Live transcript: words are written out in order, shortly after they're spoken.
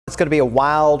going to be a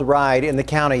wild ride in the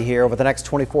county here over the next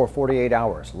 48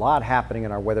 hours. A lot happening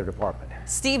in our weather department.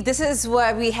 Steve, this is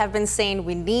what we have been saying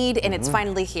we need, and it's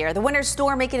finally here. The winter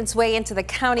storm making its way into the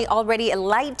county. Already a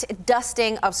light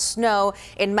dusting of snow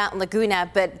in Mount Laguna,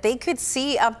 but they could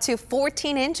see up to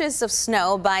 14 inches of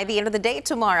snow by the end of the day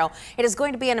tomorrow. It is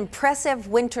going to be an impressive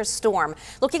winter storm.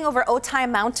 Looking over Otay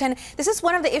Mountain, this is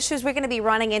one of the issues we're going to be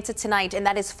running into tonight, and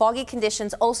that is foggy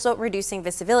conditions also reducing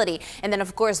visibility. And then,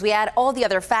 of course, we add all the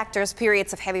other factors,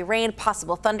 periods of heavy rain,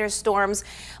 possible thunderstorms,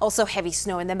 also heavy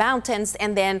snow in the mountains,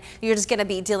 and then you're just going to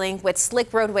be dealing with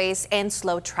slick roadways and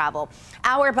slow travel.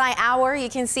 Hour by hour, you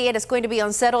can see it is going to be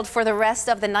unsettled for the rest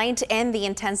of the night, and the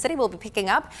intensity will be picking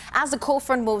up as the cold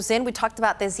front moves in. We talked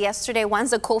about this yesterday.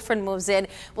 Once the cold front moves in,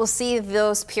 we'll see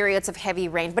those periods of heavy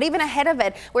rain. But even ahead of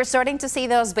it, we're starting to see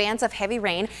those bands of heavy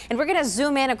rain, and we're going to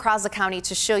zoom in across the county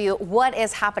to show you what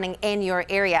is happening in your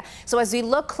area. So as we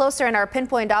look closer in our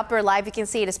pinpoint Doppler live, you can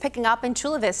see it is picking up in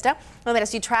Chula Vista. And then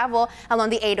as you travel along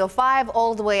the 805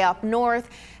 all the way up north,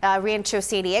 Rancho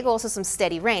San Diego, also some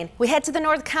steady rain. We head to the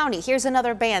North County. Here's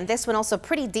another band. This one also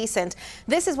pretty decent.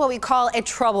 This is what we call a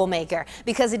troublemaker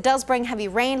because it does bring heavy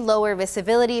rain, lower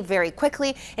visibility very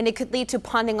quickly, and it could lead to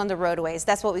ponding on the roadways.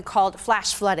 That's what we call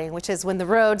flash flooding, which is when the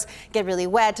roads get really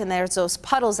wet and there's those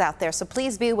puddles out there. So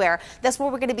please be aware. That's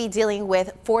what we're going to be dealing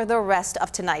with for the rest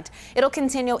of tonight. It'll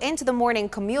continue into the morning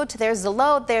commute. There's the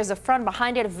low, there's the front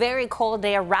behind it. A very cold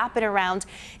day wrapping around,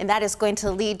 and that is going to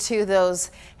lead to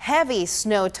those heavy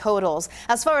snow totals.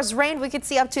 As far as rain, we could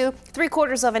see up to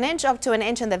 3/4 of an inch, up to an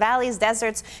inch in the valleys.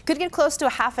 Deserts could get close to a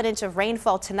half an inch of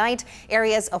rainfall tonight.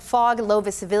 Areas of fog, low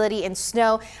visibility, and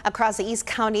snow across the East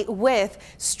County with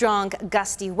strong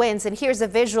gusty winds. And here's a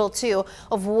visual too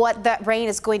of what that rain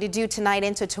is going to do tonight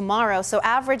into tomorrow. So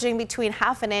averaging between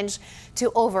half an inch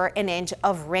to over an inch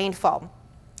of rainfall.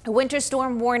 A winter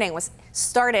storm warning was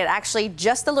started actually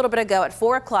just a little bit ago at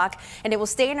 4 o'clock, and it will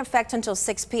stay in effect until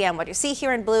 6 p.m. What you see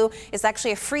here in blue is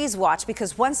actually a freeze watch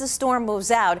because once the storm moves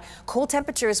out, cold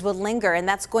temperatures will linger, and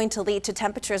that's going to lead to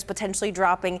temperatures potentially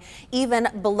dropping even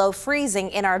below freezing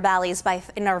in our valleys by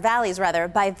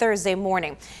Thursday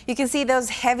morning. You can see those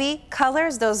heavy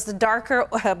colors, those darker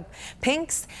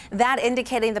pinks, that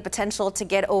indicating the potential to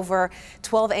get over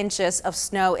 12 inches of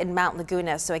snow in Mount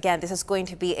Laguna. So again, this is going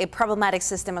to be a problematic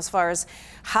system as far as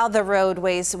how the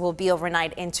roadways will be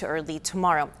overnight into early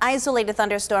tomorrow. Isolated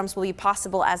thunderstorms will be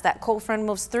possible as that cold front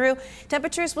moves through.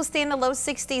 Temperatures will stay in the low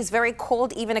 60s, very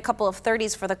cold, even a couple of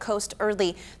 30s for the coast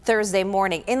early Thursday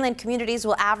morning. Inland communities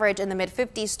will average in the mid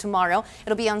 50s tomorrow.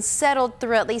 It'll be unsettled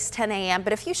through at least 10 a.m.,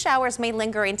 but a few showers may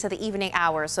linger into the evening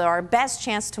hours. So our best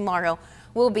chance tomorrow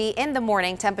will be in the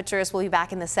morning. Temperatures will be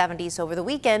back in the 70s over the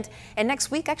weekend, and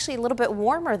next week actually a little bit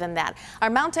warmer than that. Our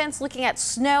mountains looking at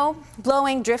snow,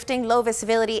 blowing, drifting, low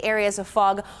visibility, areas of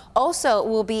fog also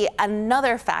will be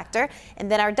another factor. And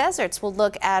then our deserts will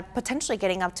look at potentially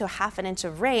getting up to half an inch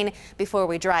of rain before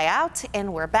we dry out,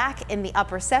 and we're back in the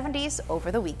upper 70s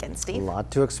over the weekend. Steve? A lot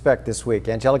to expect this week.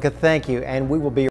 Angelica, thank you, and we will be